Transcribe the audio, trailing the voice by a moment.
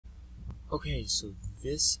Okay, so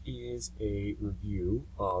this is a review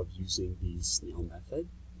of using the snail method.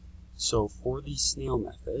 So for the snail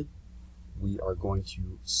method, we are going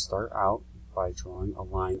to start out by drawing a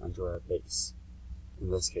line under our base. In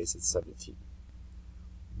this case, it's 17.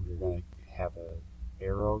 We're going to have an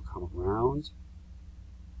arrow come around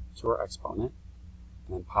to our exponent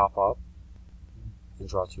and then pop up and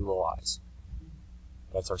draw two little eyes.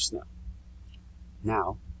 That's our snail.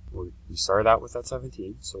 Now, we started out with that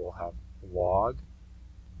 17, so we'll have log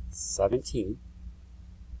 17.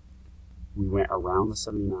 We went around the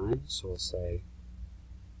 79, so we'll say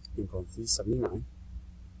in parentheses 79,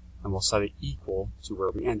 and we'll set it equal to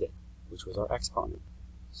where we ended, which was our exponent.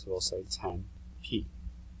 So we'll say 10p.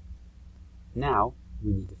 Now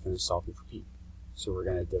we need to finish solving for p. So we're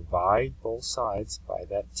going to divide both sides by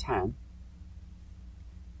that 10.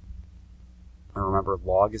 And remember,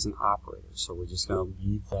 log is an operator, so we're just going to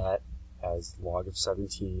leave that as log of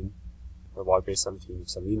 17, or log base 17 of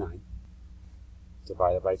 79,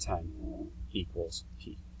 divided by 10 equals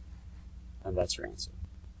p. And that's your answer.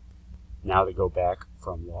 Now to go back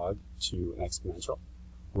from log to an exponential,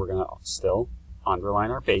 we're going to still underline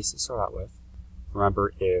our base to start out with.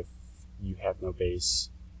 Remember, if you have no base,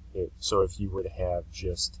 so if you were to have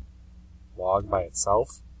just log by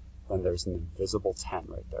itself, then there's an invisible 10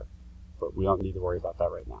 right there. But we don't need to worry about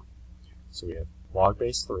that right now. So we have log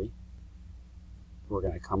base 3. We're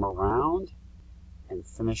going to come around and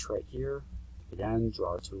finish right here. Again,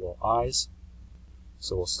 draw our two little eyes.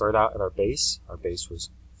 So we'll start out at our base. Our base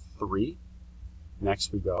was 3.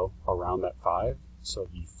 Next we go around that 5. So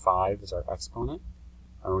the 5 is our exponent.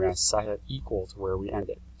 And we're going to set it equal to where we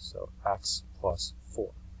ended. So x plus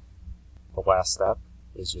 4. The last step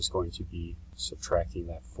is just going to be subtracting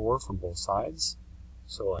that 4 from both sides.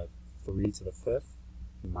 So we'll have 3 to the 5th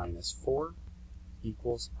minus 4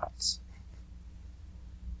 equals x.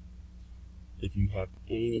 If you have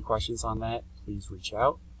any questions on that, please reach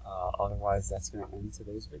out. Otherwise, that's going to end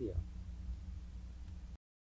today's video.